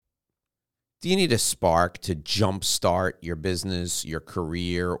Do you need a spark to jumpstart your business, your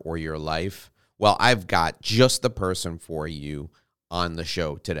career, or your life? Well, I've got just the person for you on the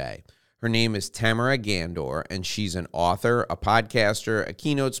show today. Her name is Tamara Ghandour, and she's an author, a podcaster, a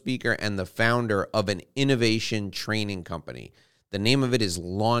keynote speaker, and the founder of an innovation training company. The name of it is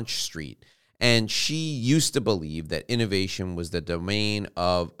Launch Street, and she used to believe that innovation was the domain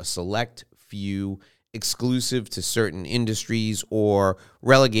of a select few, exclusive to certain industries or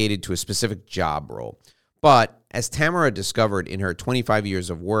relegated to a specific job role. But as Tamara discovered in her 25 years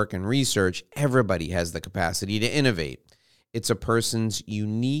of work and research, everybody has the capacity to innovate. It's a person's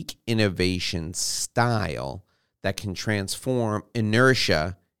unique innovation style that can transform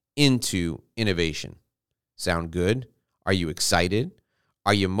inertia into innovation. Sound good? Are you excited?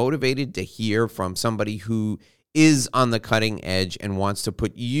 Are you motivated to hear from somebody who is on the cutting edge and wants to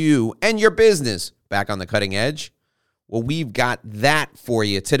put you and your business back on the cutting edge? Well, we've got that for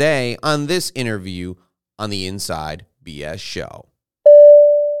you today on this interview on the Inside BS Show.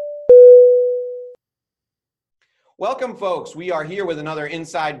 Welcome, folks. We are here with another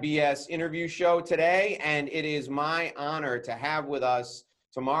Inside BS interview show today, and it is my honor to have with us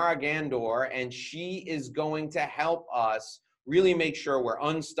Tamara Ghandour, and she is going to help us really make sure we're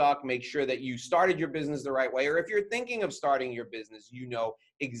unstuck, make sure that you started your business the right way, or if you're thinking of starting your business, you know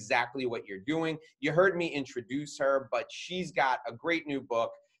exactly what you're doing. You heard me introduce her, but she's got a great new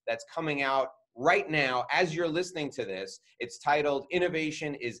book that's coming out right now as you're listening to this. It's titled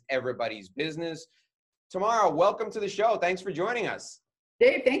Innovation is Everybody's Business. Tamara, welcome to the show. Thanks for joining us.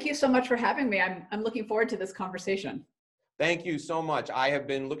 Dave, thank you so much for having me. I'm looking forward to this conversation. Thank you so much. I have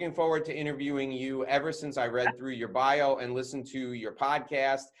been looking forward to interviewing you ever since I read through your bio and listened to your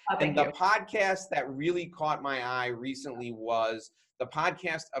podcast. And the podcast that really caught my eye recently was the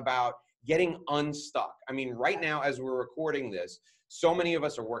podcast about getting unstuck. I mean, right now, as we're recording this, so many of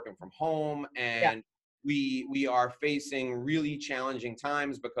us are working from home, and we are facing really challenging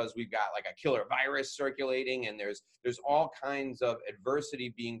times because we've got like a killer virus circulating, and there's all kinds of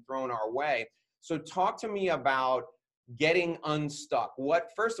adversity being thrown our way. So talk to me about getting unstuck.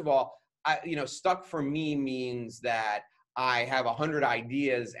 First of all, stuck for me means that I have 100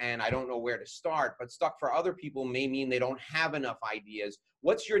 ideas and I don't know where to start, but stuck for other people may mean they don't have enough ideas.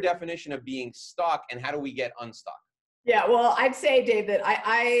 What's your definition of being stuck, and how do we get unstuck? Yeah, well, I'd say, Dave, that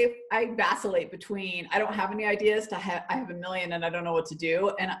I vacillate between I don't have any ideas to I have a million and I don't know what to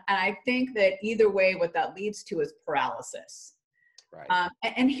do. And I think that either way, what that leads to is paralysis. Right.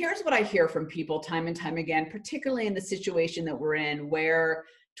 And here's what I hear from people time and time again, particularly in the situation that we're in, where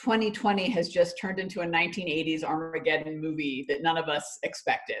 2020 has just turned into a 1980s Armageddon movie that none of us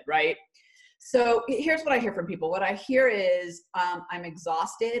expected, right? So here's what I hear from people. What I hear is, I'm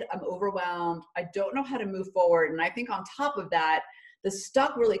exhausted, I'm overwhelmed, I don't know how to move forward. And I think on top of that, the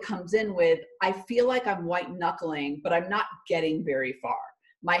stuck really comes in with, I feel like I'm white knuckling, but I'm not getting very far.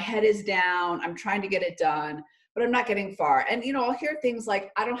 My head is down, I'm trying to get it done, but I'm not getting far. And, I'll hear things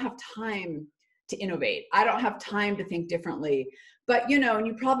like, I don't have time to innovate. I don't have time to think differently. But, and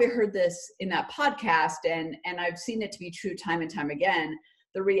you probably heard this in that podcast, and I've seen it to be true time and time again.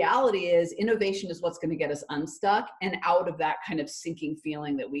 The reality is innovation is what's going to get us unstuck and out of that kind of sinking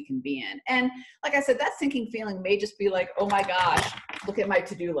feeling that we can be in. And like I said, that sinking feeling may just be like, oh my gosh, look at my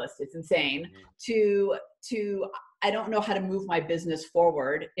to-do list. It's insane. To I don't know how to move my business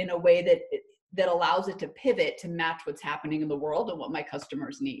forward in a way that allows it to pivot to match what's happening in the world and what my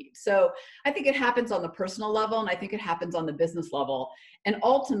customers need. So I think it happens on the personal level, and I think it happens on the business level. And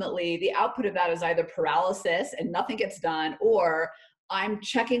ultimately, the output of that is either paralysis and nothing gets done, or I'm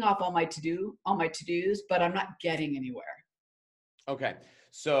checking off all my to-dos, but I'm not getting anywhere. Okay.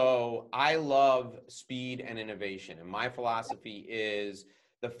 So I love speed and innovation. And my philosophy is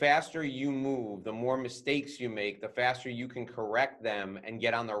the faster you move, the more mistakes you make, the faster you can correct them and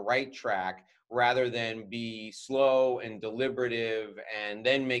get on the right track, rather than be slow and deliberative and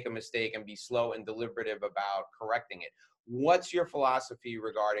then make a mistake and be slow and deliberative about correcting it. What's your philosophy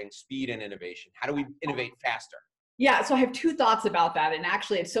regarding speed and innovation? How do we innovate faster? Yeah, so I have two thoughts about that. And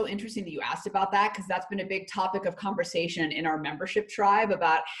actually, it's so interesting that you asked about that, because that's been a big topic of conversation in our membership tribe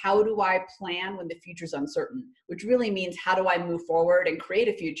about how do I plan when the future's uncertain, which really means how do I move forward and create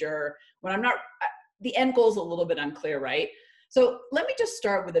a future when the end goal is a little bit unclear, right? So let me just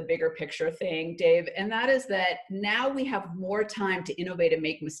start with a bigger picture thing, Dave. And that is that now we have more time to innovate and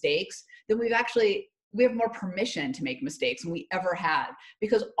make mistakes than we have more permission to make mistakes than we ever had,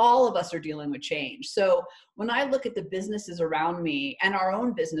 because all of us are dealing with change. So when I look at the businesses around me and our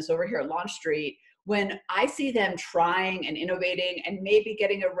own business over here at Launch Street, when I see them trying and innovating and maybe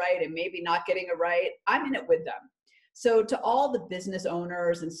getting it right and maybe not getting it right, I'm in it with them. So to all the business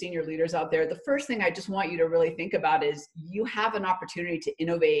owners and senior leaders out there, the first thing I just want you to really think about is you have an opportunity to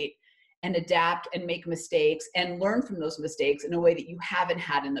innovate and adapt and make mistakes and learn from those mistakes in a way that you haven't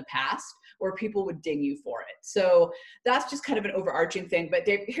had in the past, or people would ding you for it. So that's just kind of an overarching thing. But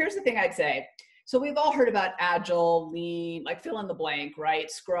Dave, here's the thing I'd say. So we've all heard about agile, lean, like fill in the blank, right?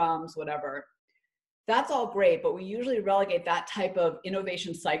 Scrums, whatever. That's all great, but we usually relegate that type of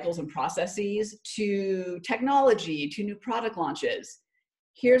innovation cycles and processes to technology, to new product launches.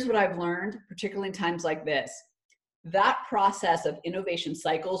 Here's what I've learned, particularly in times like this. That process of innovation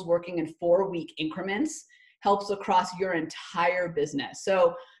cycles working in 4-week increments helps across your entire business.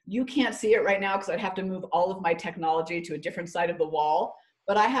 So you can't see it right now because I'd have to move all of my technology to a different side of the wall,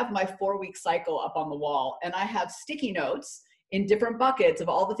 but I have my 4-week cycle up on the wall, and I have sticky notes in different buckets of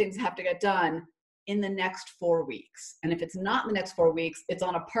all the things that have to get done in the next 4 weeks. And if it's not in the next 4 weeks, it's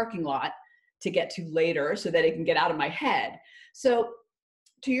on a parking lot to get to later so that it can get out of my head. So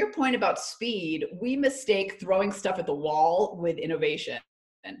to your point about speed, we mistake throwing stuff at the wall with innovation.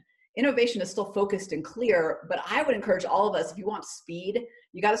 And innovation is still focused and clear, but I would encourage all of us, if you want speed,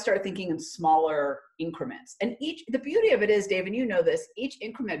 you got to start thinking in smaller increments. And the beauty of it is, Dave, and you know this, each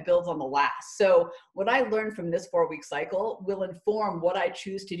increment builds on the last. So what I learned from this 4-week cycle will inform what I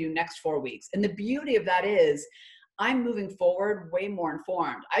choose to do next 4 weeks. And the beauty of that is I'm moving forward way more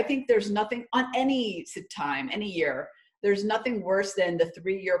informed. I think there's nothing on any time, any year, there's nothing worse than the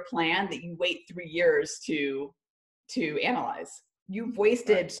 3-year plan that you wait 3 years to analyze. You've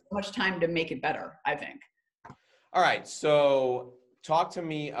wasted so much time to make it better, I think. All right. So talk to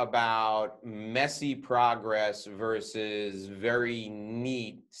me about messy progress versus very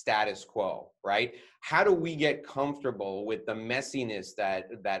neat status quo, right? How do we get comfortable with the messiness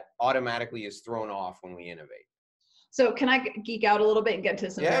that automatically is thrown off when we innovate? So can I geek out a little bit and get to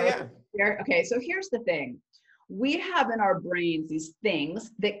some Yeah. here? Okay, so here's the thing. We have in our brains these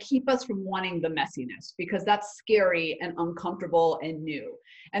things that keep us from wanting the messiness because that's scary and uncomfortable and new.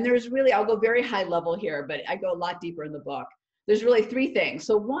 And there's really, I'll go very high level here, but I go a lot deeper in the book. There's really 3 things.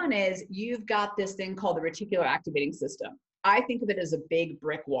 So one is you've got this thing called the reticular activating system. I think of it as a big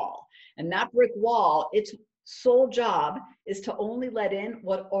brick wall. And that brick wall, its sole job is to only let in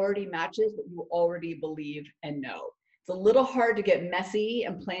what already matches what you already believe and know. It's a little hard to get messy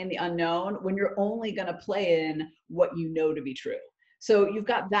and play in the unknown when you're only going to play in what you know to be true. So you've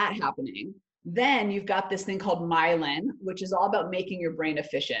got that happening. Then you've got this thing called myelin, which is all about making your brain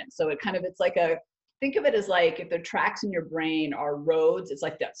efficient. So it's like think of it as like if the tracks in your brain are roads, it's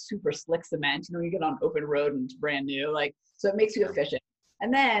like that super slick cement. You know, you get on an open road and it's brand new, so it makes you efficient.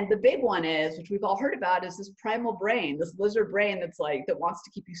 And then the big one is, which we've all heard about, is this primal brain, this lizard brain that wants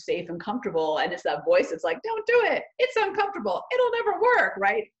to keep you safe and comfortable. And it's that voice that's like, don't do it. It's uncomfortable. It'll never work,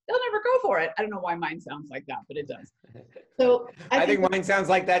 right? They'll never go for it. I don't know why mine sounds like that, but it does. So I think mine sounds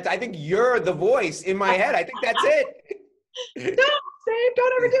like that. I think you're the voice in my head. I think that's it.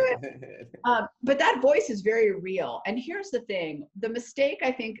 Don't ever do it. But that voice is very real. And here's the thing. The mistake,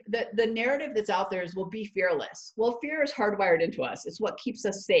 I think, the narrative that's out there is we'll be fearless. Well, fear is hardwired into us. It's what keeps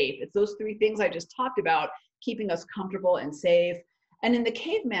us safe. It's those 3 things I just talked about, keeping us comfortable and safe. And in the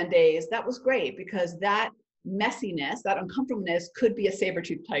caveman days, that was great because that messiness, that uncomfortableness could be a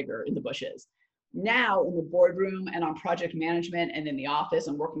saber-toothed tiger in the bushes. Now in the boardroom and on project management and in the office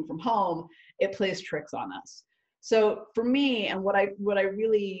and working from home, it plays tricks on us. So for me, and what I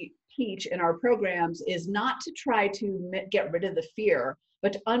really teach in our programs is not to try to get rid of the fear,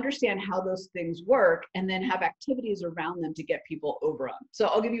 but to understand how those things work and then have activities around them to get people over them. So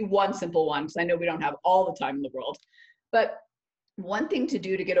I'll give you one simple one because I know we don't have all the time in the world. But one thing to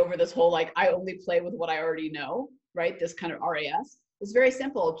do to get over this whole, I only play with what I already know, right? This kind of RAS is very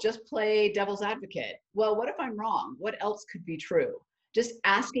simple. Just play devil's advocate. Well, what if I'm wrong? What else could be true? Just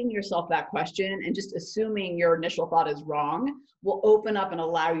asking yourself that question and just assuming your initial thought is wrong will open up and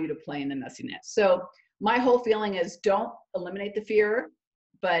allow you to play in the messiness. So my whole feeling is don't eliminate the fear,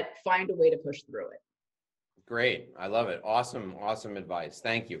 but find a way to push through it. Great. I love it. Awesome advice.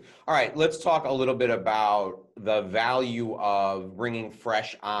 Thank you. All right, let's talk a little bit about the value of bringing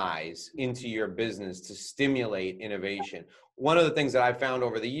fresh eyes into your business to stimulate innovation. One of the things that I've found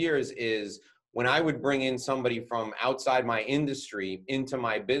over the years is when I would bring in somebody from outside my industry into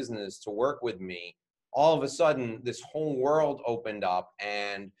my business to work with me, all of a sudden this whole world opened up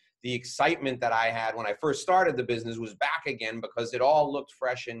and the excitement that I had when I first started the business was back again because it all looked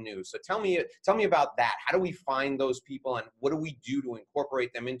fresh and new. So tell me about that. How do we find those people and what do we do to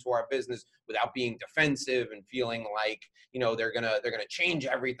incorporate them into our business without being defensive and feeling like, they're going to change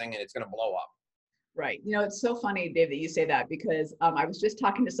everything and it's going to blow up? Right. It's so funny, Dave, that you say that because I was just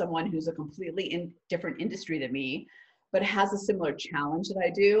talking to someone who's a completely different industry than me. but has a similar challenge that I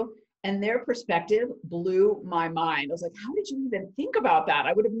do. And their perspective blew my mind. I was like, how did you even think about that?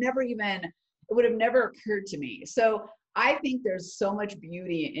 It would have never occurred to me. So I think there's so much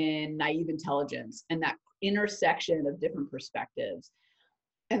beauty in naive intelligence and that intersection of different perspectives.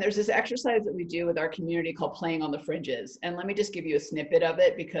 And there's this exercise that we do with our community called playing on the fringes. And let me just give you a snippet of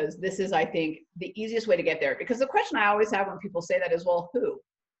it, because this is, I think, the easiest way to get there. Because the question I always have when people say that is, well, who?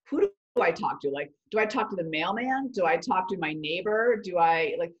 Who do I talk to? Like, do I talk to the mailman? Do I talk to my neighbor?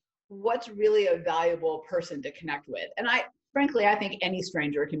 What's really a valuable person to connect with? And frankly, I think any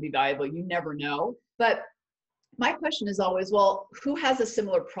stranger can be valuable. You never know. But my question is always, well, who has a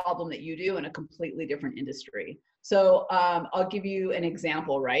similar problem that you do in a completely different industry? So I'll give you an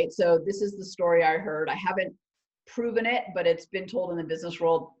example, right? So this is the story I heard. I haven't proven it, but it's been told in the business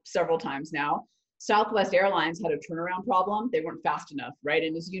world several times now. Southwest Airlines had a turnaround problem. They weren't fast enough, right?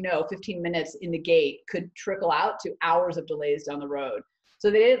 And as you know, 15 minutes in the gate could trickle out to hours of delays down the road.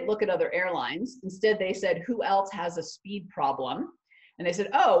 So they didn't look at other airlines. Instead, they said, who else has a speed problem? And they said,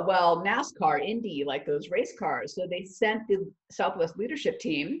 oh, well, NASCAR, Indy, like those race cars. So they sent the Southwest leadership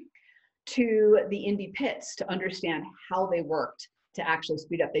team to the Indy pits to understand how they worked to actually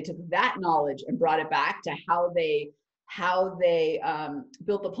speed up. They took that knowledge and brought it back to how they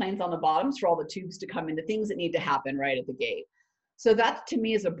built the planes on the bottoms for all the tubes to come in, the things that need to happen right at the gate. So that to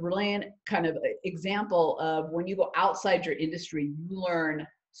me is a brilliant kind of example of when you go outside your industry, you learn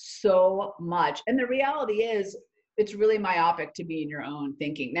so much. And the reality is, it's really myopic to be in your own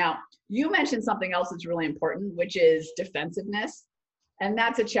thinking. Now, you mentioned something else that's really important, which is defensiveness. And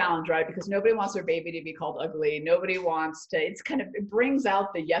that's a challenge, right? Because nobody wants their baby to be called ugly. Nobody wants to, it brings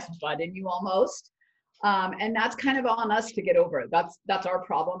out the yes, but in you almost. And that's kind of on us to get over it. That's our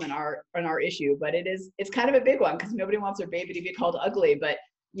problem and our issue, but it's kind of a big one because nobody wants their baby to be called ugly, but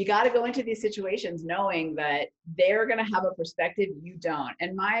you got to go into these situations knowing that they're going to have a perspective you don't.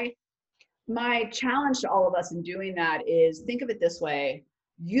 And my challenge to all of us in doing that is think of it this way.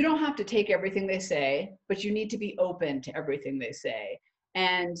 You don't have to take everything they say, but you need to be open to everything they say.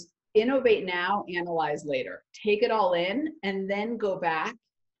 And innovate now, analyze later. Take it all in and then go back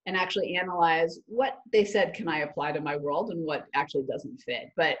and actually analyze what they said can I apply to my world and what actually doesn't fit.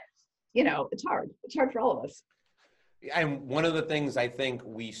 But, it's hard. It's hard for all of us. And one of the things I think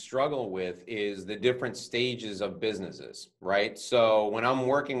we struggle with is the different stages of businesses, right? So when I'm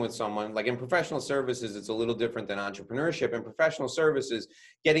working with someone, like in professional services, it's a little different than entrepreneurship. In professional services,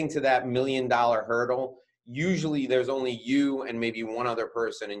 getting to that $1 million hurdle, usually there's only you and maybe one other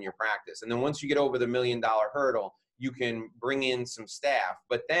person in your practice. And then once you get over the $1 million hurdle, you can bring in some staff.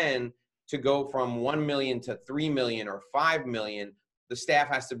 But then to go from 1 million to 3 million or 5 million, the staff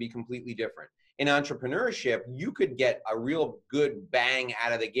has to be completely different. In entrepreneurship, you could get a real good bang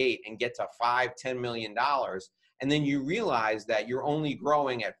out of the gate and get to $5-10 million. And then you realize that you're only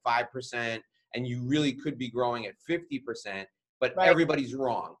growing at 5% and you really could be growing at 50%, but right. Everybody's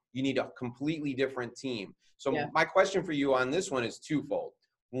wrong. You need a completely different team. So My question for you on this one is twofold.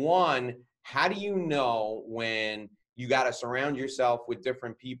 One, how do you know when you got to surround yourself with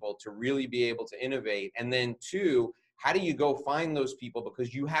different people to really be able to innovate? And then two, how do you go find those people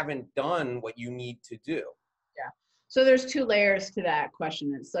because you haven't done what you need to do? Yeah. So there's two layers to that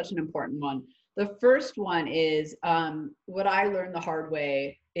question. It's such an important one. The first one is what I learned the hard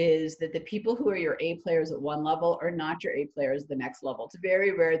way is that the people who are your A players at one level are not your A players at the next level. It's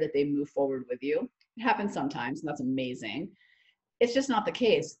very rare that they move forward with you. It happens sometimes, and that's amazing. It's just not the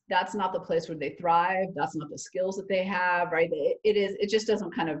case. That's not the place where they thrive. That's not the skills that they have, right? It just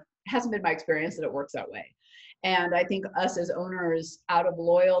doesn't hasn't been my experience that it works that way. And I think us as owners, out of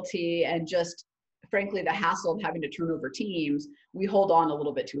loyalty and just frankly, the hassle of having to turn over teams, we hold on a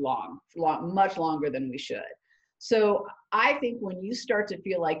little bit too long, much longer than we should. So I think when you start to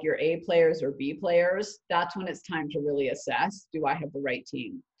feel like you're A players or B players, that's when it's time to really assess, do I have the right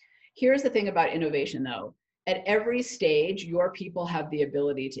team? Here's the thing about innovation though. At every stage, your people have the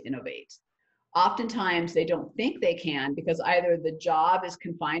ability to innovate. Oftentimes they don't think they can because either the job is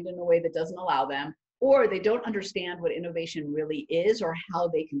confined in a way that doesn't allow them, or they don't understand what innovation really is or how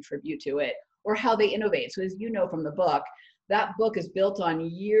they contribute to it or how they innovate. So as you know from the book, that book is built on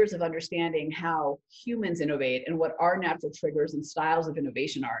years of understanding how humans innovate and what our natural triggers and styles of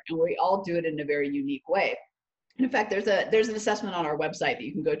innovation are. And we all do it in a very unique way. And in fact, there's an assessment on our website that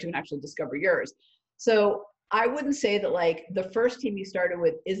you can go to and actually discover yours. So I wouldn't say that like the first team you started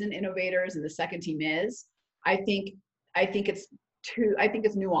with isn't innovators and the second team is. I think it's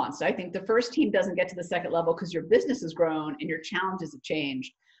nuanced. I think the first team doesn't get to the second level because your business has grown and your challenges have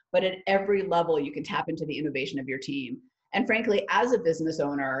changed. But at every level, you can tap into the innovation of your team. And frankly, as a business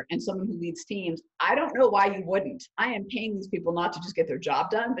owner and someone who leads teams, I don't know why you wouldn't. I am paying these people not to just get their job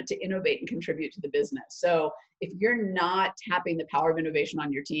done, but to innovate and contribute to the business. So if you're not tapping the power of innovation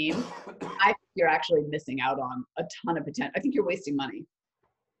on your team, I think you're actually missing out on a ton of potential. I think you're wasting money.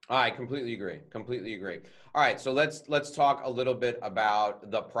 I completely agree. Completely agree. All right, so let's talk a little bit about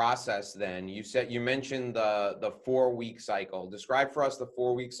the process then. You mentioned the 4-week cycle. Describe for us the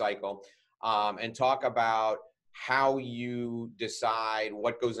 4-week cycle, and talk about how you decide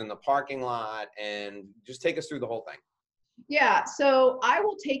what goes in the parking lot, and just take us through the whole thing. Yeah, so I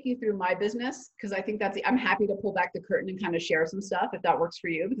will take you through my business because I think I'm happy to pull back the curtain and kind of share some stuff if that works for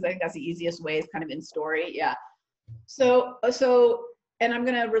you, because I think that's the easiest way is kind of in story. Yeah. So, and I'm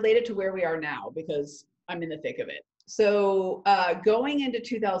going to relate it to where we are now because I'm in the thick of it. So going into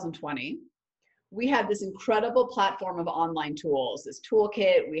 2020, we had this incredible platform of online tools, this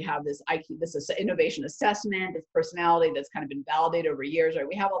toolkit. We have this IQ, this is innovation assessment, this personality that's kind of been validated over years, right?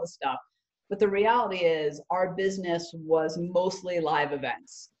 We have all this stuff. But the reality is our business was mostly live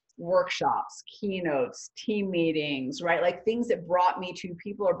events, workshops, keynotes, team meetings, right? Like things that brought me to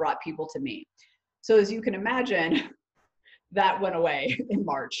people or brought people to me. So as you can imagine, that went away in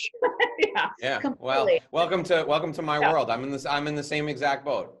March. Yeah. Completely. Well, welcome to my world. I'm in the same exact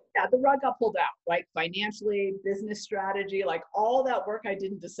boat. Yeah, the rug got pulled out, right? Financially, business strategy, like all that work I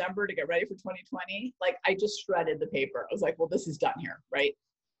did in December to get ready for 2020, like I just shredded the paper. I was like, well, this is done here, right?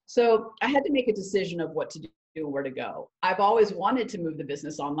 So I had to make a decision of what to do and where to go. I've always wanted to move the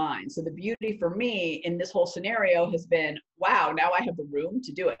business online. So the beauty for me in this whole scenario has been, wow, now I have the room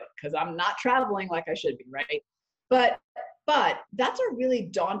to do it because I'm not traveling like I should be, right? But that's a really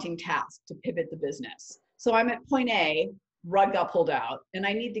daunting task to pivot the business. So I'm at point A, rug got pulled out, and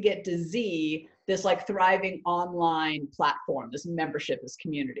I need to get to Z, this like thriving online platform, this membership, this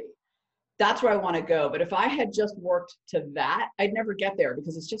community. That's where I want to go. But if I had just worked to that, I'd never get there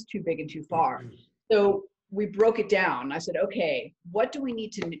because it's just too big and too far. So we broke it down. I said, okay, what do we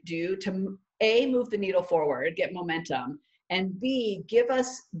need to do to A, move the needle forward, get momentum, and B, give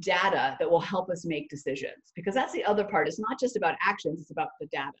us data that will help us make decisions? Because that's the other part. It's not just about actions, it's about the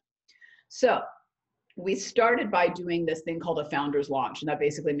data. So we started by doing this thing called a founder's launch. And that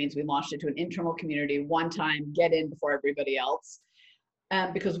basically means we launched it to an internal community one time, get in before everybody else.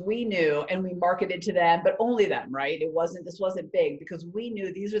 Because we knew, and we marketed to them, but only them, right? This wasn't big because we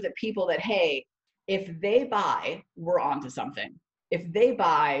knew these are the people that, hey, if they buy, we're onto something. If they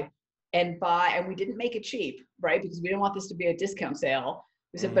buy, and we didn't make it cheap, right? Because we didn't want this to be a discount sale.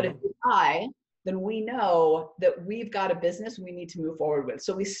 We said, but if we buy, then we know that we've got a business we need to move forward with.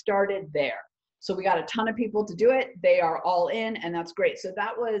 So we started there. So we got a ton of people to do it. They are all in, and that's great. So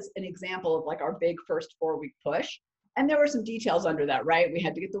that was an example of like our big first 4-week push. And there were some details under that, right? We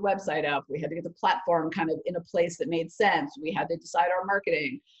had to get the website up. We had to get the platform kind of in a place that made sense. We had to decide our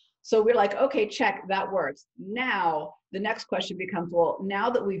marketing. So we're like, okay, check, that works. Now, the next question becomes, well, now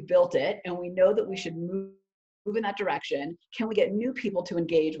that we've built it and we know that we should move in that direction, can we get new people to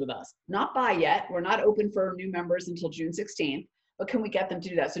engage with us? Not buy yet. We're not open for new members until June 16th, but can we get them to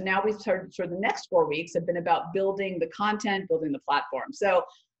do that? So now we've started, for the next 4 weeks have been about building the content, building the platform. So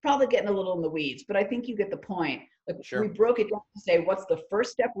probably getting a little in the weeds, but I think you get the point. Like, sure. We broke it down to say, what's the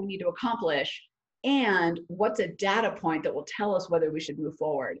first step we need to accomplish? And what's a data point that will tell us whether we should move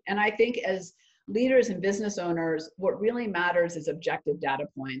forward? And I think as leaders and business owners, what really matters is objective data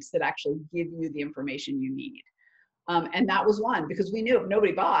points that actually give you the information you need. And that was one, because we knew if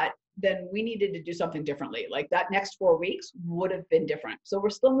nobody bought, then we needed to do something differently. Like that next 4 weeks would have been different. So we're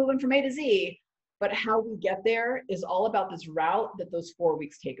still moving from A to Z, but how we get there is all about this route that those 4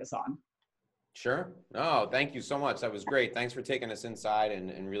 weeks take us on. Sure. Oh, thank you so much. That was great. Thanks for taking us inside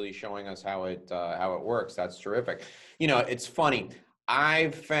and really showing us how it works. That's terrific. You know, it's funny.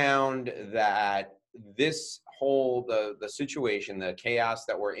 I've found that this whole, the situation, the chaos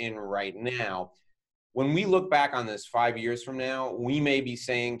that we're in right now, when we look back on this 5 years from now, we may be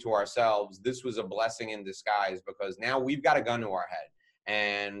saying to ourselves, this was a blessing in disguise, because now we've got a gun to our head.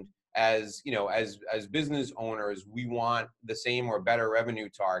 And as you know, as business owners, we want the same or better revenue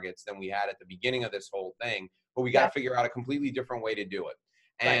targets than we had at the beginning of this whole thing, but we got to figure out a completely different way to do it.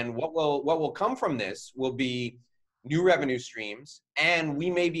 And what will come from this will be new revenue streams, and we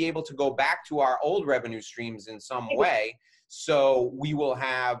may be able to go back to our old revenue streams in some way. So we will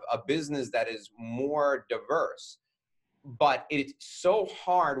have a business that is more diverse. But it's so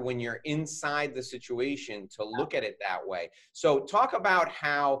hard when you're inside the situation to look at it that way. So talk about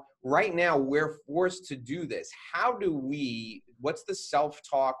how right now we're forced to do this. How do what's the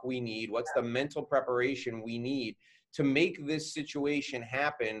self-talk we need? What's the mental preparation we need to make this situation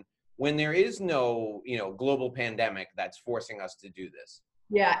happen when there is no, global pandemic that's forcing us to do this?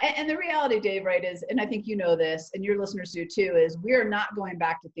 Yeah, and the reality, Dave, right, is, and I think you know this, and your listeners do too, is we are not going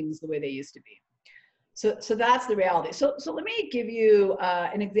back to things the way they used to be. So that's the reality. So let me give you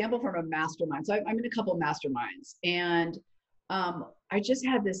an example from a mastermind. So I'm in a couple of masterminds, and I just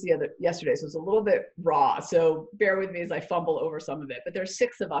had this yesterday, so it's a little bit raw. So bear with me as I fumble over some of it. But there's 5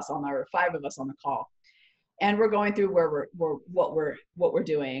 of us on the call, and we're going through what we're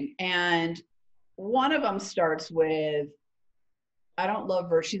doing. And one of them starts with, I don't love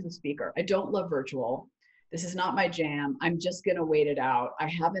virtual. She's a speaker. I don't love virtual. This is not my jam. I'm just going to wait it out. I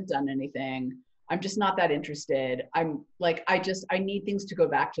haven't done anything. I'm just not that interested. I'm like, I need things to go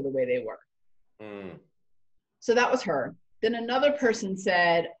back to the way they were. So that was her. Then another person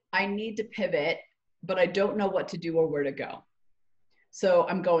said, I need to pivot, but I don't know what to do or where to go. So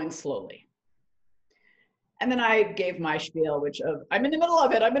I'm going slowly. And then I gave my spiel, which I'm in the middle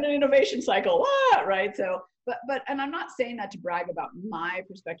of it. I'm in an innovation cycle, right? So, but, and I'm not saying that to brag about my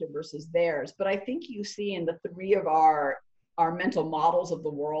perspective versus theirs, but I think you see in the 3 of our mental models of the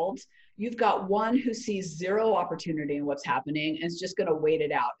world, you've got one who sees 0 opportunity in what's happening and is just going to wait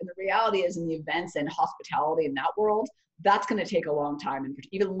it out. And the reality is, in the events and hospitality in that world, that's going to take a long time, and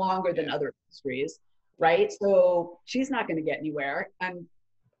even longer than other industries, right? So she's not going to get anywhere. And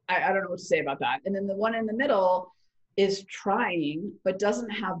I don't know what to say about that. And then the one in the middle is trying, but doesn't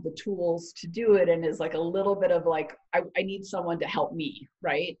have the tools to do it, and is like a little bit of like, I need someone to help me,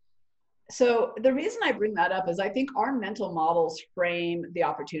 right? So the reason I bring that up is I think our mental models frame the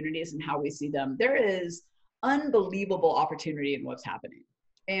opportunities and how we see them. There is unbelievable opportunity in what's happening.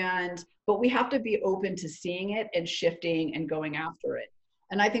 But we have to be open to seeing it and shifting and going after it.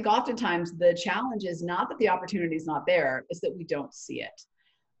 And I think oftentimes the challenge is not that the opportunity is not there, it's that we don't see it.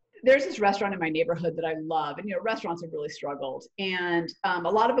 There's this restaurant in my neighborhood that I love, and restaurants have really struggled, and a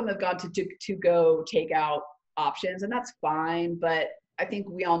lot of them have gone to go takeout options, and that's fine, but I think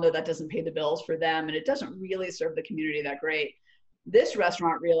we all know that doesn't pay the bills for them, and it doesn't really serve the community that great. This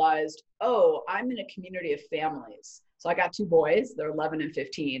restaurant realized, oh, I'm in a community of families. So I got 2 boys, they're 11 and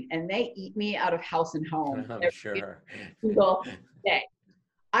 15, and they eat me out of house and home every single day.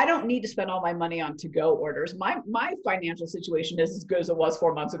 I don't need to spend all my money on to-go orders. My financial situation is as good as it was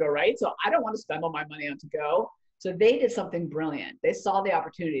 4 months ago, right? So I don't want to spend all my money on to-go. So they did something brilliant. They saw the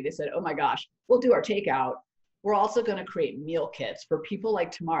opportunity. They said, oh my gosh, we'll do our takeout. We're also going to create meal kits for people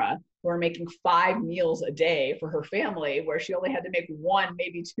like Tamara, who are making 5 meals a day for her family, where she only had to make 1,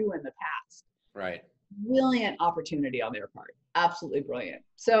 maybe 2 in the past. Right. Brilliant opportunity on their part. Absolutely brilliant.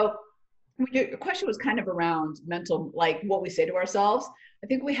 So your question was kind of around mental, like what we say to ourselves. I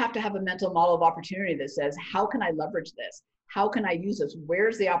think we have to have a mental model of opportunity that says, how can I leverage this? How can I use this?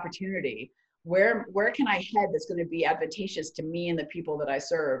 Where's the opportunity? Where can I head that's going to be advantageous to me and the people that I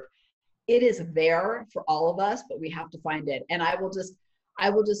serve? It is there for all of us, but we have to find it. And I will just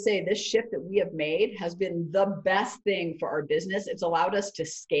say this shift that we have made has been the best thing for our business. It's allowed us to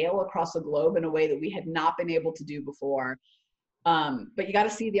scale across the globe in a way that we had not been able to do before. But you got to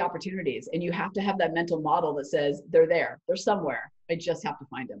see the opportunities, and you have to have that mental model that says they're there, they're somewhere. I just have to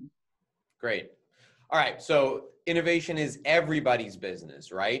find them. Great. All right. So innovation is everybody's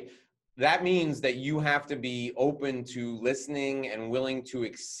business, right? That means that you have to be open to listening and willing to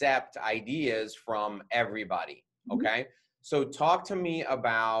accept ideas from everybody. Okay. So talk to me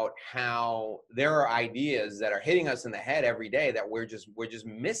about how there are ideas that are hitting us in the head every day that we're just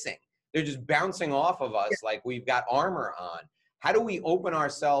missing. They're just bouncing off of us like we've got armor on. How do we open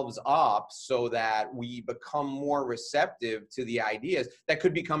ourselves up so that we become more receptive to the ideas that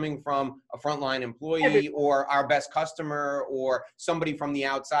could be coming from a frontline employee or our best customer or somebody from the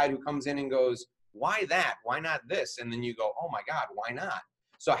outside who comes in and goes, why that? Why not this? And then you go, oh my God, why not?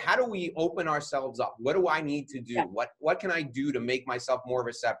 So how do we open ourselves up? What do I need to do? Yeah. What can I do to make myself more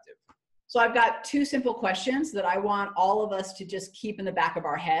receptive? So I've got 2 simple questions that I want all of us to just keep in the back of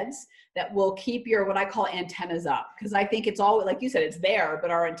our heads that will keep your, what I call antennas up. Because I think it's all, like you said, it's there, but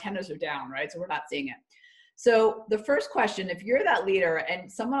our antennas are down, right? So we're not seeing it. So the first question, if you're that leader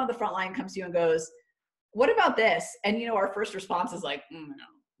and someone on the front line comes to you and goes, what about this? And our first response is like, no,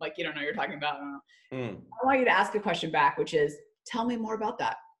 like, you don't know what you're talking about. I want you to ask the question back, which is, tell me more about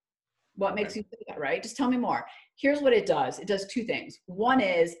that. What makes you think that, right? Just tell me more. Here's what it does. It does 2 things. One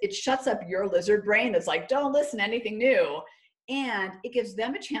is it shuts up your lizard brain that's like, don't listen to anything new. And it gives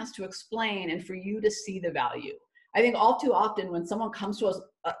them a chance to explain and for you to see the value. I think all too often when someone comes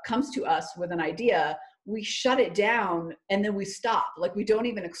to us with an idea, we shut it down and then we stop. Like we don't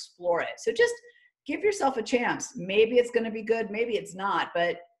even explore it. So just give yourself a chance. Maybe it's going to be good. Maybe it's not,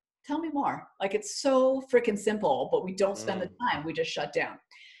 but tell me more. Like it's so freaking simple, but we don't spend the time. We just shut down.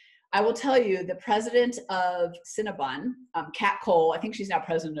 I will tell you, the president of Cinnabon, Kat Cole, I think she's now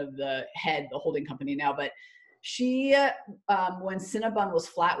president of the holding company now, but she, when Cinnabon was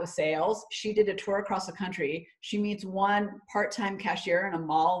flat with sales, she did a tour across the country. She meets one part-time cashier in a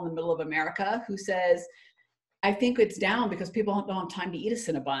mall in the middle of America who says, I think it's down because people don't have time to eat a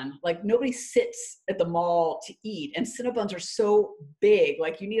Cinnabon. Like nobody sits at the mall to eat, and Cinnabons are so big,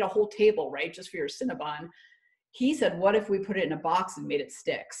 like you need a whole table, right, just for your Cinnabon. He said, what if we put it in a box and made it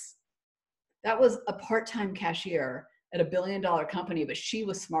sticks? That was a part-time cashier at $1 billion company, but she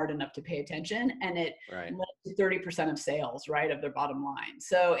was smart enough to pay attention, and it led to 30% of sales, right, of their bottom line.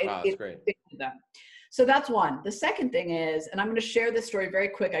 So that's great. Them. So that's one. The second thing is, and I'm going to share this story very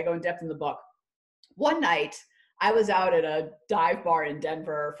quick. I go in depth in the book. One night, I was out at a dive bar in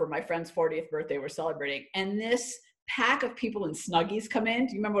Denver for my friend's 40th birthday. We're celebrating, and this pack of people in Snuggies come in.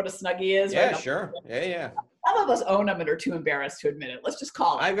 Do you remember what a Snuggie is? Yeah, right? Sure. Yeah. Some of us own them and are too embarrassed to admit it. Let's just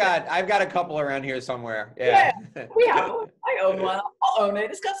call it. I've got a couple around here somewhere. Yeah. We have one. I own one. I'll own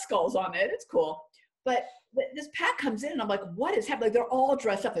it. It's got skulls on it. It's cool. But this pack comes in, and I'm like, what is happening? Like, they're all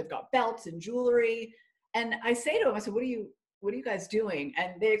dressed up. They've got belts and jewelry. And I say to him, I said, what are you guys doing?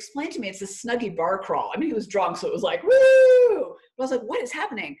 And they explained to me it's a Snuggie bar crawl. I mean, he was drunk, so it was like, woo! But I was like, what is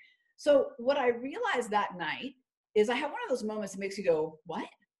happening? So what I realized that night is I have one of those moments that makes you go, what?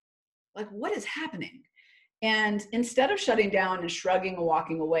 Like, what is happening? And instead of shutting down and shrugging and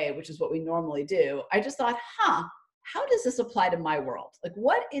walking away, which is what we normally do, I just thought, how does this apply to my world? Like,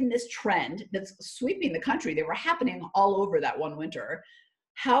 what in this trend that's sweeping the country, they were happening all over that one winter,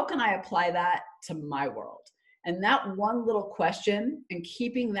 how can I apply that to my world? And that one little question, and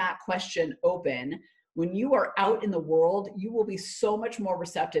keeping that question open, when you are out in the world, you will be so much more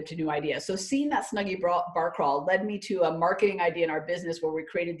receptive to new ideas. So seeing that Snuggie bar crawl led me to a marketing idea in our business where we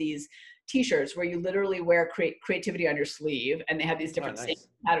created these t-shirts where you literally wear creativity on your sleeve, and they have these different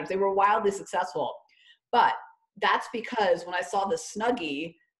patterns. They were wildly successful. But that's because when I saw the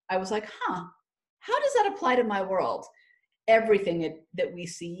Snuggie, I was like, how does that apply to my world? Everything that we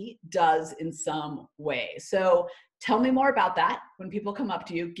see does in some way. So tell me more about that. When people come up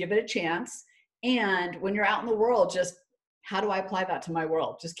to you, give it a chance. And when you're out in the world, just how do I apply that to my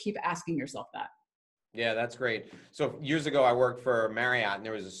world? Just keep asking yourself that. Yeah, that's great. So years ago, I worked for Marriott, and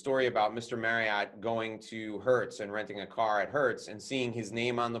there was a story about Mr. Marriott going to Hertz and renting a car at Hertz and seeing his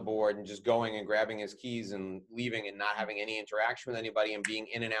name on the board and just going and grabbing his keys and leaving and not having any interaction with anybody and being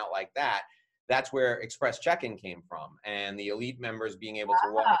in and out like that. That's where express check-in came from, and the elite members being able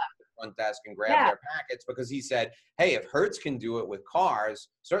to walk to the front desk and grab their packets, because he said, hey, if Hertz can do it with cars,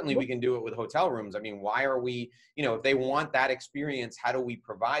 certainly we can do it with hotel rooms. I mean, why are we, if they want that experience, how do we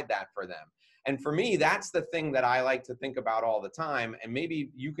provide that for them? And for me, that's the thing that I like to think about all the time. And maybe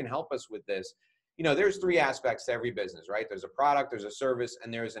you can help us with this. There's three aspects to every business, right? There's a product, there's a service,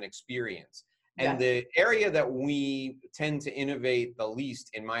 and there's an experience. And the area that we tend to innovate the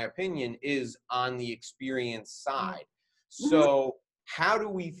least, in my opinion, is on the experience side. So how do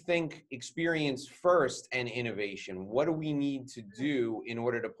we think experience first and innovation? What do we need to do in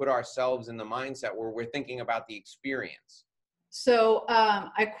order to put ourselves in the mindset where we're thinking about the experience? So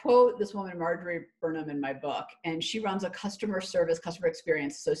I quote this woman, Marjorie Burnham, in my book, and she runs a customer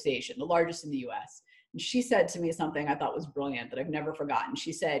experience association, the largest in the US. And she said to me something I thought was brilliant that I've never forgotten.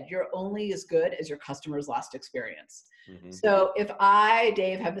 She said, you're only as good as your customer's last experience. So if I,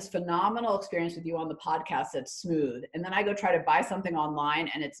 Dave, have this phenomenal experience with you on the podcast that's smooth, and then I go try to buy something online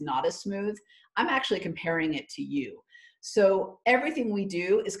and it's not as smooth, I'm actually comparing it to you. So everything we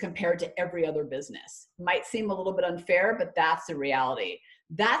do is compared to every other business. Might seem a little bit unfair, but that's the reality.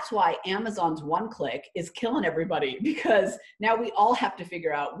 That's why Amazon's one click is killing everybody, because now we all have to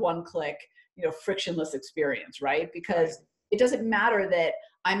figure out one click, frictionless experience, right? Because it doesn't matter that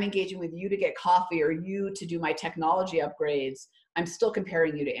I'm engaging with you to get coffee or you to do my technology upgrades. I'm still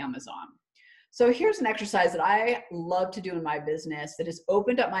comparing you to Amazon. So here's an exercise that I love to do in my business that has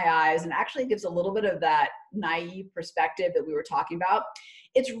opened up my eyes and actually gives a little bit of that naive perspective that we were talking about.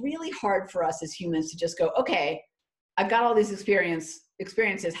 It's really hard for us as humans to just go, okay, I've got all these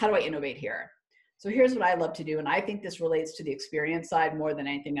experiences. How do I innovate here? So here's what I love to do. And I think this relates to the experience side more than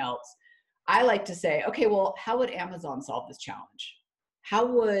anything else. I like to say, okay, well, how would Amazon solve this challenge? How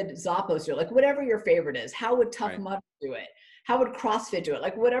would Zappos do it? Like whatever your favorite is, how would Tough Mudder do it? How would CrossFit do it?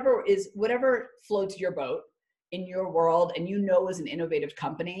 Like whatever floats your boat in your world and is an innovative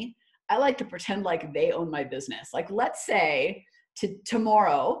company, I like to pretend like they own my business. Like let's say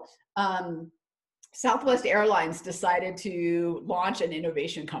tomorrow, Southwest Airlines decided to launch an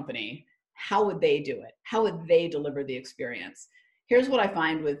innovation company. How would they do it? How would they deliver the experience? Here's what I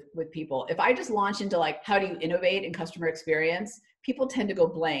find with people. If I just launch into like, how do you innovate in customer experience? people tend to go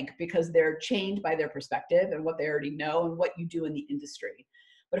blank because they're chained by their perspective and what they already know and what you do in the industry.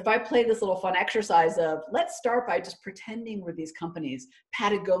 But if I play this little fun exercise of, let's start by just pretending we're these companies,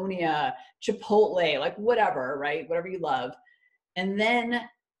 Patagonia, Chipotle, like whatever, right? Whatever you love. And then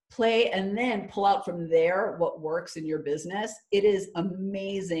play and then pull out from there what works in your business. It is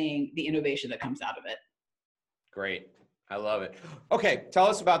amazing the innovation that comes out of it. Great. I love it. Okay. Tell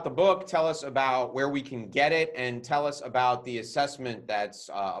us about the book. Tell us about where we can get it, and tell us about the assessment that's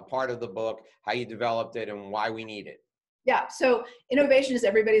a part of the book, how you developed it, and why we need it. Yeah. So innovation is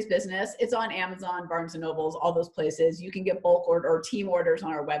everybody's business. It's on Amazon, Barnes and Nobles, all those places. You can get bulk or team orders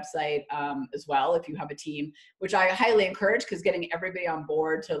on our website as well if you have a team, which I highly encourage, because getting everybody on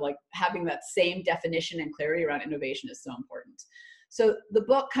board to like having that same definition and clarity around innovation is so important. So the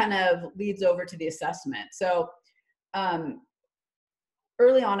book kind of leads over to the assessment. So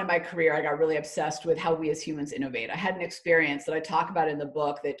early on in my career, I got really obsessed with how we as humans innovate. I had an experience that I talk about in the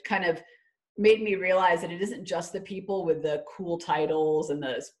book that kind of made me realize that it isn't just the people with the cool titles and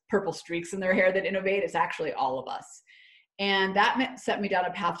the purple streaks in their hair that innovate. It's actually all of us. And that set me down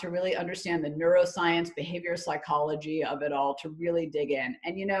a path to really understand the neuroscience, behavioral psychology of it all, to really dig in.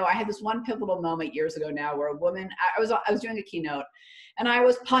 And, you know, I had this one pivotal moment years ago now where a woman, I was doing a keynote and I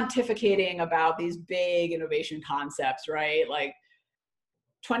was pontificating about these big innovation concepts, right? Like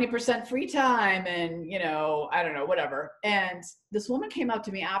 20% free time and, you know, I don't know, whatever. And this woman came up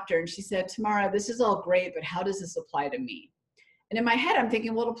to me after and she said, Tamara, this is all great, but how does this apply to me? And in my head, I'm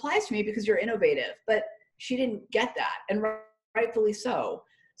thinking, well, it applies to me because you're innovative. But she didn't get that, and rightfully so.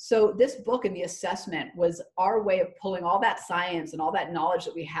 So this book and the assessment was our way of pulling all that science and all that knowledge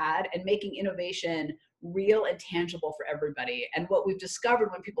that we had and making innovation real and tangible for everybody. And what we've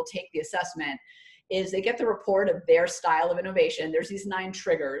discovered when people take the assessment is they get the report of their style of innovation. There's these 9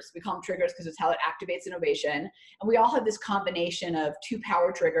 triggers. We call them triggers because it's how it activates innovation. And we all have this combination of 2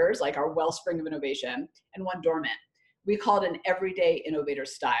 power triggers, like our wellspring of innovation, and 1 dormant. We call it an everyday innovator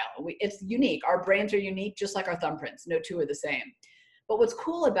style. It's unique. Our brains are unique, just like our thumbprints. No 2 are the same. But what's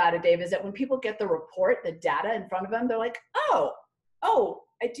cool about it, Dave, is that when people get the report, the data in front of them, they're like, oh,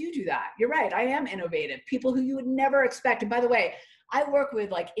 I do that. You're right. I am innovative. People who you would never expect. And by the way, I work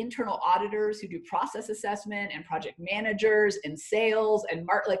with like internal auditors who do process assessment and project managers and sales and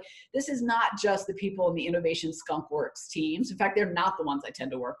like, this is not just the people in the innovation skunk works teams. In fact, they're not the ones I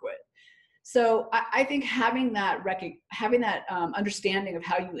tend to work with. So I think having that understanding of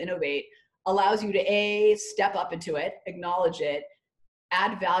how you innovate allows you to step up into it, acknowledge it,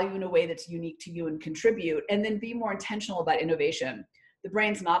 add value in a way that's unique to you and contribute, and then be more intentional about innovation. The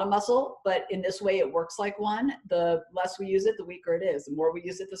brain's not a muscle, but in this way it works like one. The less we use it, the weaker it is. The more we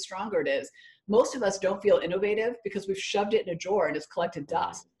use it, the stronger it is. Most of us don't feel innovative because we've shoved it in a drawer and it's collected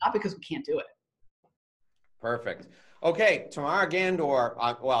dust, not because we can't do it. Perfect. Okay, Tamara Ghandour.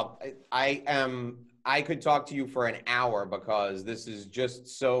 I could talk to you for an hour because this is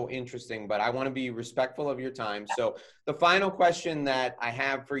just so interesting, but I want to be respectful of your time. So the final question that I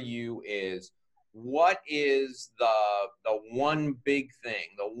have for you is, what is the one big thing,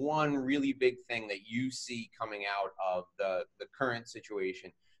 the one really big thing that you see coming out of the current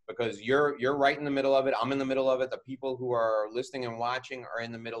situation? Because you're right in the middle of it. I'm in the middle of it. The people who are listening and watching are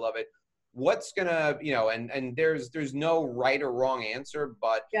in the middle of it. What's gonna, and there's no right or wrong answer,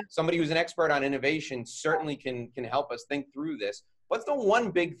 but somebody who's an expert on innovation certainly can help us think through this. What's the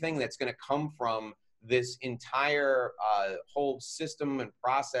one big thing that's gonna come from this entire whole system and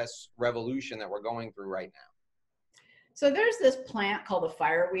process revolution that we're going through right now? So there's this plant called the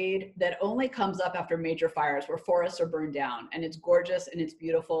fireweed that only comes up after major fires where forests are burned down, and it's gorgeous and it's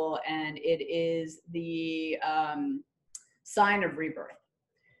beautiful, and it is the sign of rebirth.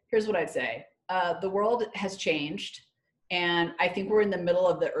 Here's what I'd say. The world has changed, and I think we're in the middle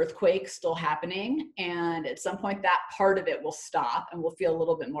of the earthquake still happening, and at some point that part of it will stop and we'll feel a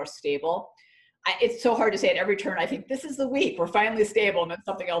little bit more stable. It's so hard to say at every turn. I think this is the week we're finally stable, and then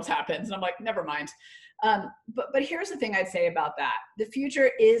something else happens and I'm like, never mind. But here's the thing I'd say about that. The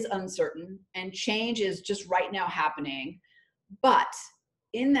future is uncertain and change is just right now happening, but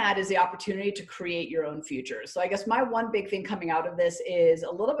in that is the opportunity to create your own future. So I guess my one big thing coming out of this is a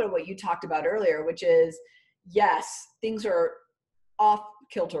little bit of what you talked about earlier, which is, yes, things are off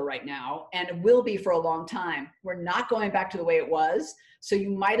kilter right now and will be for a long time. We're not going back to the way it was. So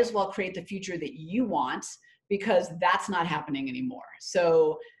you might as well create the future that you want, because that's not happening anymore.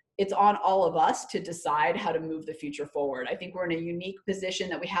 So it's on all of us to decide how to move the future forward. I think we're in a unique position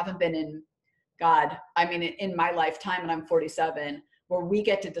that we haven't been in, in my lifetime, and I'm 47, where we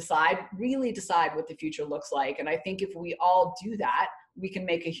get to really decide what the future looks like. And I think if we all do that, we can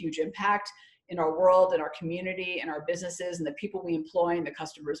make a huge impact in our world, in our community, in our businesses, and the people we employ and the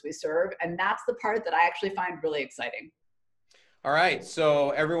customers we serve. And that's the part that I actually find really exciting. All right, so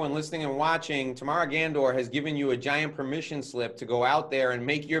everyone listening and watching, Tamara Ghandour has given you a giant permission slip to go out there and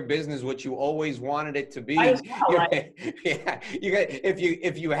make your business what you always wanted it to be. Right? Yeah,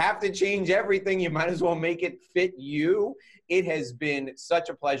 if you have to change everything, you might as well make it fit you. It has been such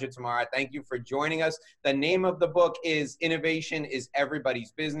a pleasure, Tamara. Thank you for joining us. The name of the book is Innovation is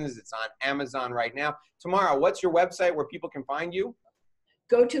Everybody's Business. It's on Amazon right now. Tamara, what's your website where people can find you?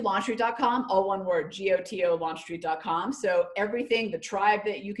 Go to launchstreet.com, all one word, GOTO, launchstreet.com. So everything, the tribe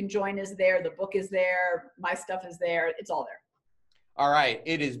that you can join is there. The book is there. My stuff is there. It's all there. All right.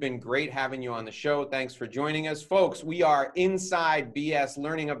 It has been great having you on the show. Thanks for joining us. Folks, we are Inside BS,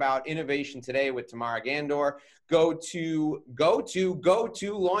 learning about innovation today with Tamara Ghandour. Go to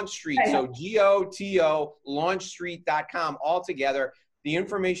Launch Street. So GOTO, launchstreet.com all together. The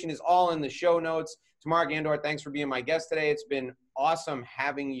information is all in the show notes. Tamara Ghandour, thanks for being my guest today. It's been awesome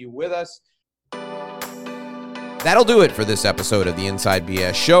having you with us. That'll do it for this episode of the Inside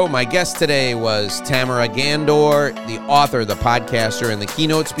BS Show. My guest today was Tamara Ghandour, the author, the podcaster, and the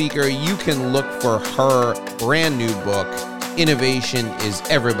keynote speaker. You can look for her brand new book, Innovation is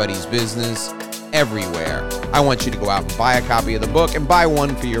Everybody's Business, everywhere. I want you to go out and buy a copy of the book and buy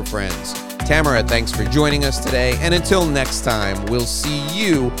one for your friends. Tamara, thanks for joining us today. And until next time, we'll see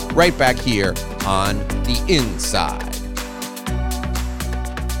you right back here on the Inside